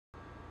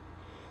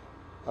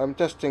I'm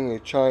testing a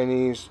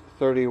Chinese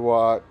 30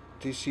 watt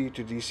DC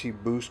to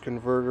DC boost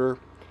converter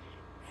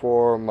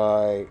for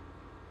my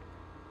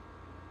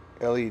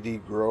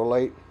LED grow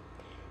light.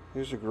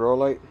 Here's a grow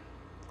light,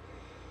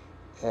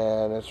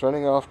 and it's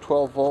running off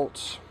 12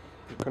 volts.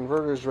 The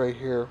converter is right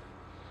here.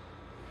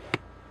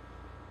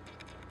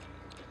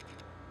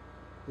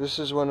 This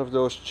is one of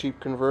those cheap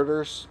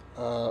converters.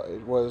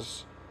 It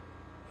was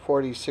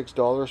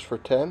 $46 for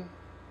 10.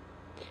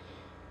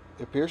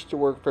 It appears to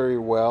work very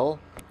well.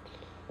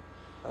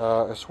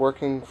 It's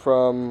working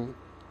from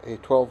a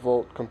 12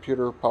 volt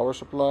computer power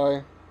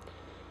supply,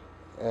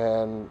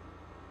 and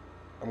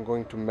I'm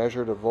going to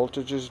measure the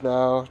voltages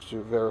now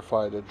to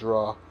verify the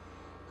draw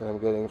that I'm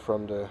getting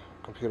from the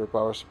computer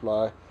power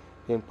supply,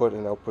 input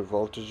and output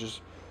voltages.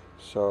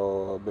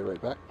 So I'll be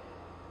right back.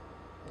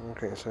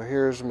 Okay, so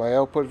here's my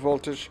output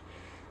voltage.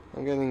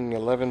 I'm getting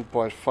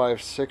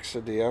 11.56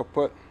 at the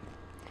output,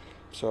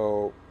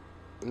 so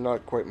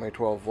not quite my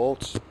 12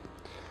 volts.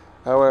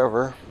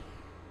 However,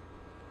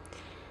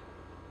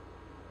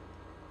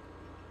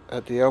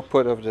 at the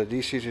output of the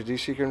DC to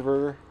DC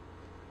converter,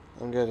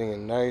 I'm getting a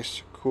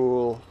nice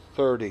cool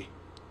 30.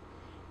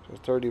 So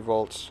 30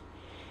 volts.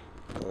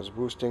 I was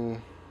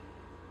boosting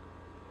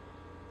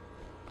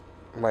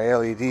my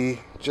LED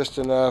just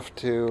enough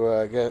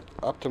to get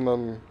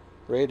optimum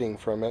rating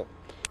from it.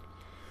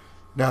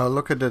 Now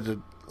looking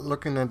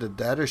at the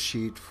data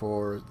sheet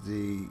for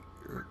the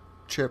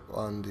chip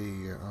on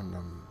the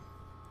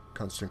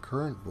constant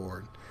current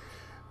board,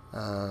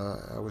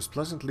 I was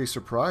pleasantly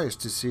surprised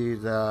to see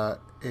that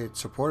it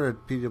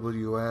supported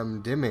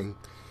PWM dimming,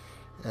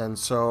 and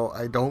so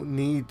I don't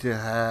need to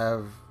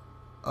have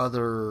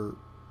other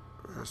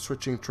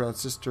switching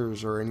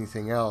transistors or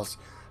anything else.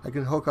 I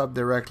can hook up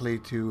directly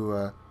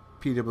to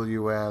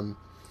PWM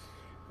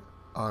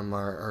on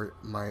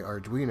my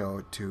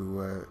Arduino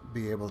to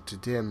be able to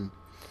dim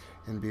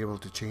and be able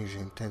to change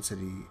the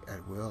intensity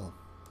at will.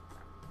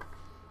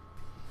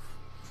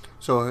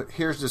 So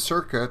here's the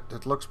circuit.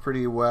 It looks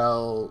pretty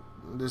well.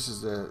 This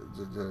is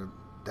the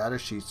data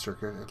sheet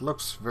circuit. It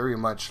looks very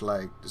much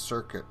like the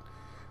circuit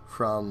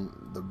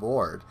from the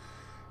board.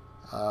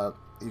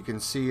 You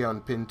can see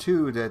on pin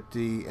 2 that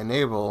the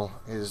enable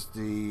is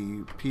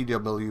the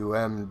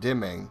PWM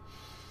dimming.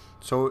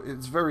 So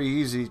it's very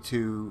easy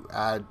to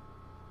add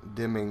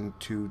dimming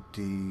to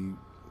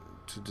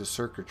the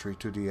circuitry,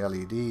 to the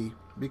LED,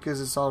 because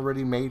it's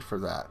already made for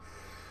that.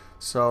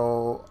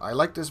 So I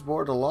like this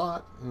board a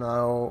lot.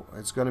 Now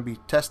it's going to be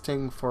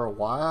testing for a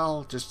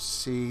while just to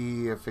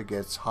see if it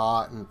gets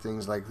hot and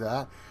things like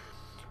that.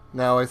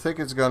 Now I think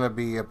it's going to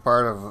be a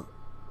part of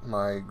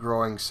my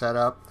growing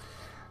setup.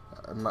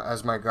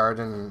 As my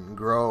garden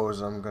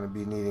grows, I'm going to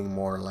be needing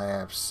more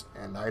lamps,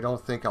 and I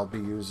don't think I'll be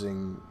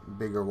using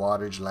bigger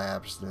wattage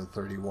lamps than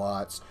 30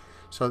 watts.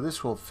 So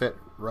this will fit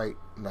right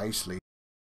nicely.